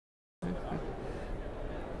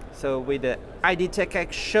So with the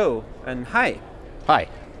IDTechEx show, and hi. Hi.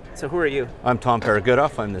 So who are you? I'm Tom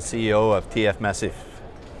Paragudoff. I'm the CEO of TF Massif.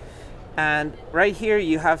 And right here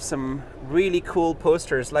you have some really cool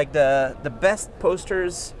posters, like the best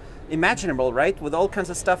posters imaginable, right? With all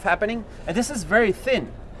kinds of stuff happening. And this is very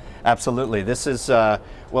thin. Absolutely. This is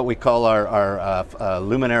what we call our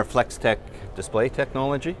Luminaire FlexTech display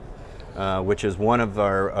technology, which is one of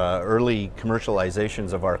our early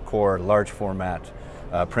commercializations of our core large format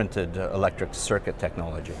printed electric circuit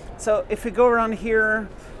technology. So if we go around here,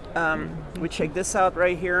 we check this out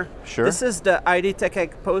right here. Sure. This is the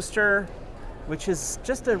IDTechEx poster, which is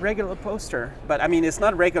just a regular poster. But I mean, it's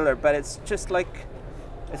not regular, but it's just like,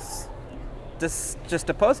 it's just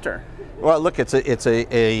a poster. Well, look, it's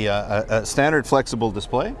a standard flexible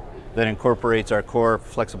display that incorporates our core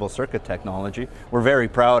flexible circuit technology. We're very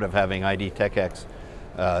proud of having IDTechEx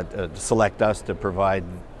select us to provide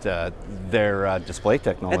their display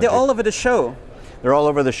technology. And they're all over the show. They're all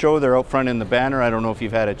over the show. They're out front in the banner. I don't know if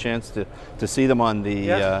you've had a chance to see them on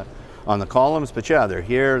the on the columns, but yeah, they're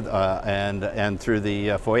here and through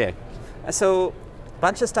the foyer. So, a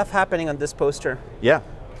bunch of stuff happening on this poster. Yeah.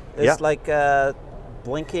 There's like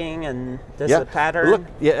blinking, and there's a pattern. Look,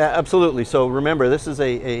 yeah, absolutely. So remember, this is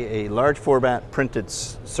a large format printed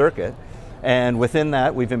circuit, and within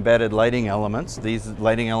that we've embedded lighting elements. These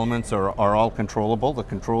lighting elements are all controllable. The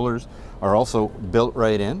controllers are also built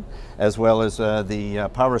right in, as well as the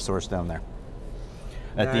power source down there.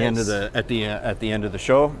 At the end of the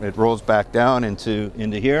show, it rolls back down into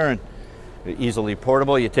here, and easily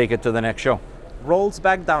portable. You take it to the next show. Rolls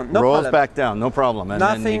back down, no rolls problem. Back down, no problem. And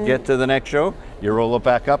then you get to the next show, you roll it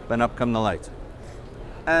back up, and up come the lights.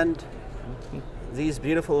 And these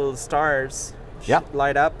beautiful stars Yep.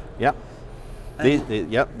 light up. Yep.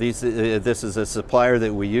 This is a supplier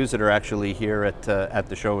that we use that are actually here at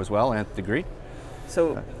the show as well, Nth Degree.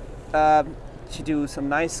 So, to do some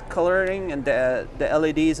nice coloring, and the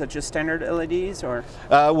LEDs are just standard LEDs, or?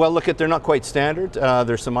 Well, look, they're not quite standard.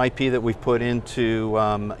 There's some IP that we've put into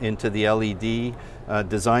the LED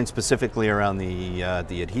design, specifically around the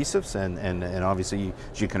adhesives, and obviously,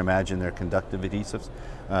 as you can imagine, they're conductive adhesives.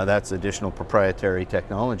 That's additional proprietary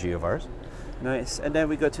technology of ours. Nice. And then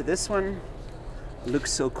we go to this one.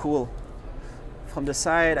 Looks so cool. From the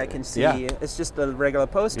side, I can see it's just a regular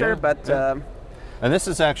poster, but. And this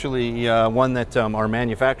is actually one that our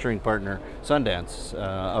manufacturing partner, Sundance,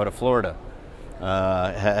 out of Florida,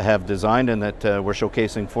 have designed, and that we're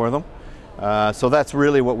showcasing for them. So that's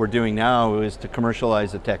really what we're doing now, is to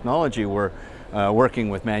commercialize the technology. We're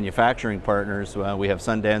working with manufacturing partners. We have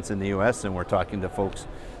Sundance in the US, and we're talking to folks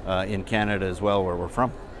in Canada as well, where we're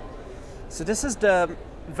from. So this is the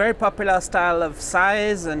very popular style of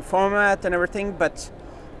size and format and everything, but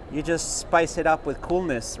you just spice it up with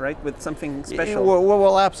coolness, right? With something special.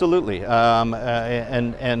 Well, absolutely.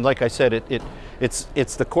 And like I said,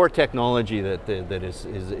 it's the core technology that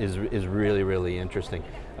is really interesting.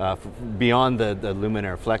 Beyond the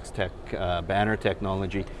Luminaire FlexTech banner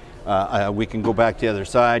technology, we can go back to the other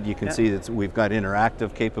side. You can see that we've got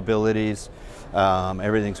interactive capabilities.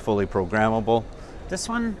 Everything's fully programmable. This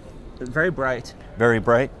one, very bright. Very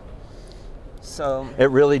bright. So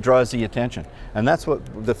it really draws the attention, and that's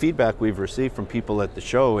what the feedback we've received from people at the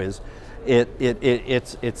show is.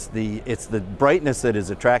 It's the brightness that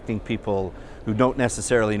is attracting people who don't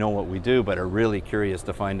necessarily know what we do, but are really curious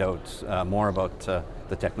to find out more about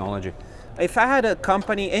the technology. If I had a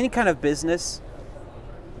company, any kind of business,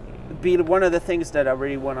 be one of the things that I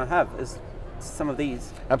really want to have is some of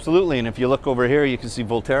these. Absolutely, and if you look over here, you can see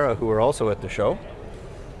Volterra, who are also at the show.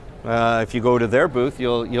 If you go to their booth,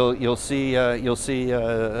 you'll see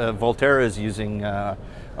Volterra is using our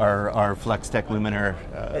FlexTech Luminaire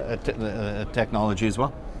technology as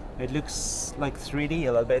well. It looks like 3D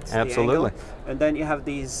a little bit. Absolutely. And then you have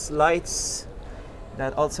these lights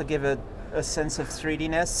that also give it a sense of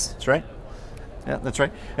 3D-ness. That's right. Yeah, that's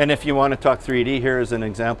right. And if you want to talk 3D, here is an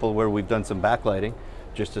example where we've done some backlighting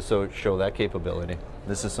just to show that capability.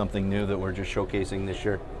 This is something new that we're just showcasing this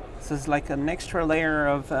year. So it's like an extra layer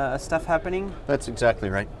of stuff happening? That's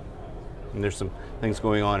exactly right. And there's some things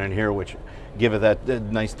going on in here which give it that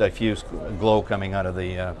nice diffuse glow coming out of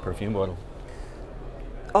the perfume bottle.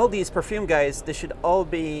 All these perfume guys, they should all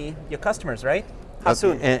be your customers, right? How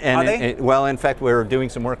soon? Are they? Well, in fact, we're doing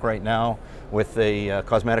some work right now with a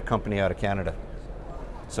cosmetic company out of Canada.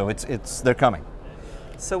 So they're coming.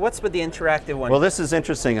 So what's with the interactive one? Well, this is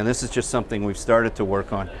interesting, and this is just something we've started to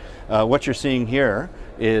work on. What you're seeing here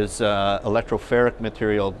is electroferric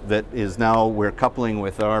material that is now we're coupling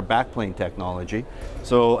with our backplane technology.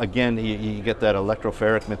 So again, you get that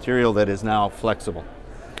electroferric material that is now flexible.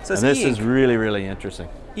 So and it's this is really, really interesting.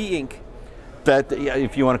 E-ink. That, yeah,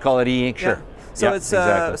 if you want to call it e-ink, sure. Yeah. So yeah, it's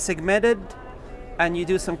exactly. segmented, and you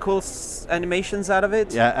do some cool animations out of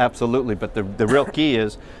it. Yeah, absolutely. But the real key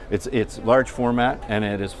is it's large format and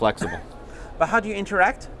it is flexible. But how do you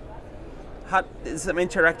interact? How some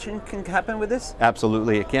interaction can happen with this?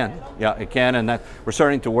 Absolutely, it can. Yeah, it can, and that we're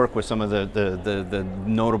starting to work with some of the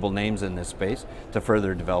notable names in this space to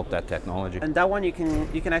further develop that technology. And that one you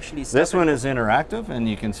can actually stop. This one is interactive, and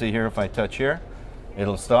you can see here if I touch here,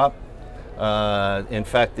 it'll stop. In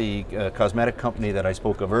fact, the cosmetic company that I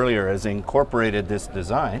spoke of earlier has incorporated this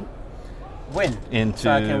design. Win. Into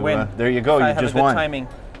so I can win. There you go. If You I just have a good won. timing.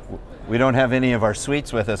 We don't have any of our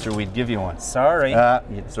sweets with us, or we'd give you one. Sorry.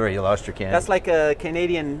 Sorry, you lost your candy. That's like a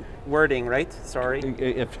Canadian wording, right? Sorry.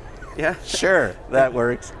 Yeah. Sure, that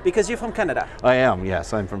works. Because you're from Canada. I am.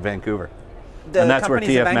 Yes, I'm from Vancouver. The And that's where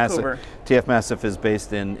company's in TF Vancouver. Massive is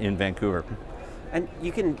based in Vancouver. And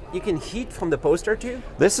you can heat from the poster too?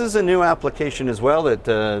 This is a new application as well that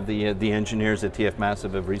the engineers at TF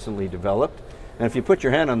Massive have recently developed. And if you put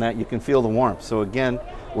your hand on that, you can feel the warmth. So again,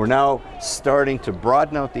 we're now starting to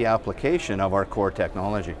broaden out the application of our core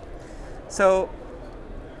technology. So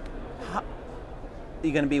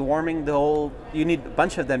you're going to be warming the whole, you need a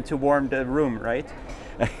bunch of them to warm the room, right?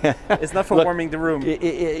 It's not for Look, warming the room.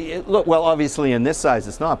 Look, well, obviously in this size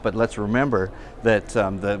it's not, but let's remember that,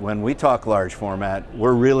 that when we talk large format,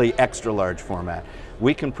 we're really extra large format.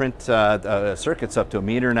 We can print circuits up to 1.5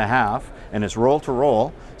 meters, and it's roll to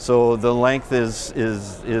roll, so the length is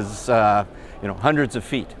hundreds of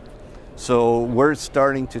feet. So we're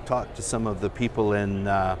starting to talk to some of the people in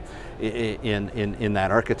that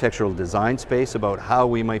architectural design space about how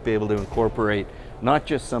we might be able to incorporate not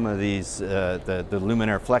just some of these the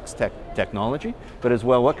Luminaire Flex technology, but as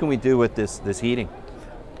well what can we do with this heating?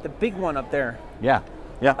 The big one up there. Yeah,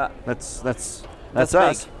 that's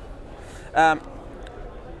us. Big.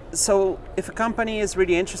 So if a company is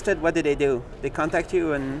really interested, what do? They contact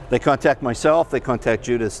you and they contact myself. They contact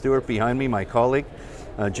Judith Stewart behind me, my colleague.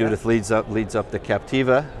 Judith leads up the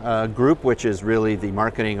Captiva group, which is really the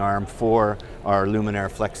marketing arm for our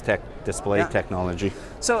Luminaire Flex display technology.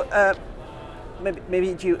 So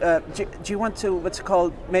maybe do you want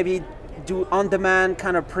to maybe do on-demand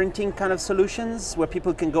kind of printing kind of solutions where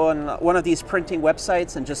people can go on one of these printing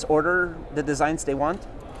websites and just order the designs they want?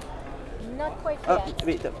 Not quite yet.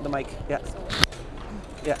 Wait, the mic. Yeah.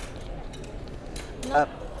 Yeah.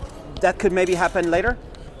 That could maybe happen later?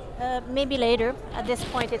 Maybe later. At this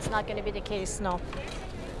point, it's not going to be the case, no.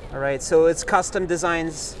 All right, so it's custom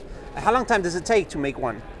designs. How long time does it take to make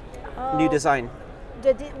one new design?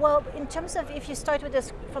 Well, in terms of if you start with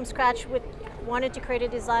this from scratch, wanted to create a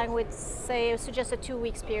design with, say, suggest a 2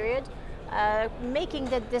 weeks period, making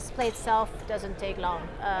the display itself doesn't take long.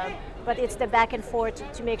 But it's the back and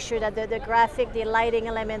forth to make sure that the graphic, the lighting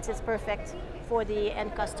elements is perfect for the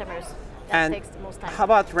end customers. That takes the most time. How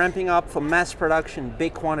about ramping up for mass production,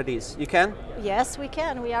 big quantities? You can? Yes, we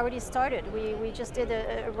can. We already started. We just did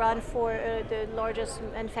a run for the largest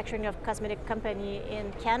manufacturing of cosmetic company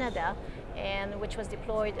in Canada, and which was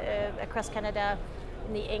deployed across Canada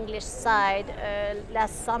in the English side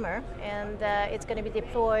last summer, and it's going to be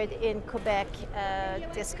deployed in Quebec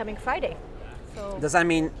this coming Friday. So does that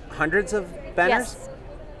mean hundreds of banners? Yes.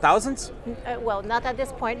 Thousands? Well, not at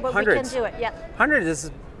this point, but Hundreds. we can do it. Yeah. Hundreds is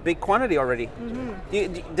big quantity already.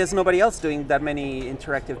 Mm-hmm. There's nobody else doing that many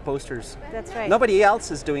interactive posters. That's right. Nobody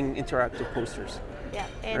else is doing interactive posters. Yeah,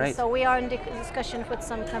 and right. So we are in discussion with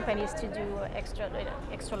some companies to do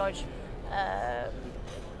extra large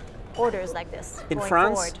orders like this. In going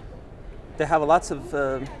France, forward. they have lots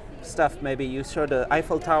of stuff. Maybe you showed the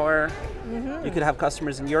Eiffel Tower. Mm-hmm. You could have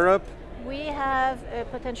customers in Europe. We have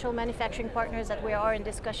potential manufacturing partners that we are in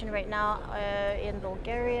discussion right now in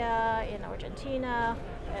Bulgaria, in Argentina,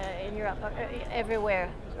 in Europe,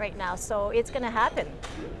 everywhere right now. So it's going to happen.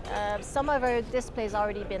 Some of our displays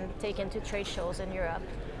already been taken to trade shows in Europe.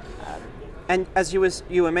 And as you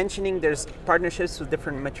were mentioning, there's partnerships with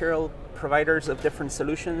different material providers of different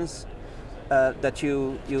solutions that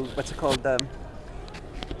you what's it called?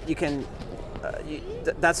 You can.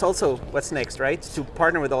 That's also what's next, right? To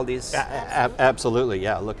partner with all these. Absolutely,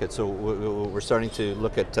 yeah. So we're starting to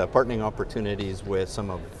look at partnering opportunities with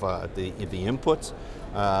some of the inputs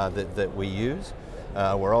that we use.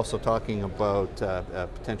 We're also talking about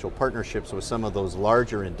potential partnerships with some of those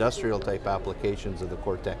larger industrial type applications of the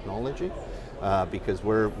core technology. because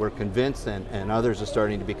we're convinced, and others are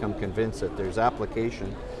starting to become convinced that there's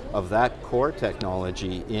application of that core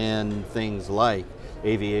technology in things like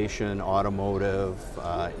aviation, automotive,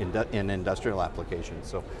 in industrial applications.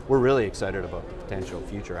 So we're really excited about the potential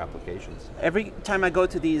future applications. Every time I go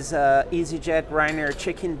to these EasyJet, Ryanair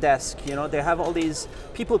check-in desk, you know, they have all these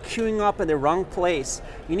people queuing up in the wrong place.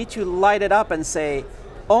 You need to light it up and say,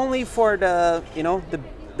 only for the, you know,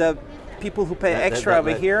 the people who pay extra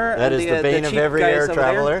over here. That and is the bane of every air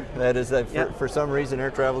traveler. There. That is that for some reason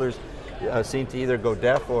air travelers seem to either go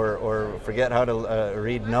deaf or forget how to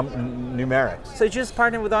read numerics. So just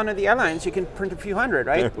partner with one of the airlines, you can print a few hundred,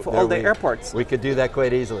 right? For all the airports. We could do that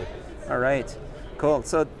quite easily. All right, cool.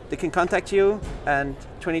 So they can contact you, and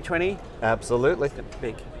 2020? Absolutely.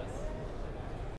 Big.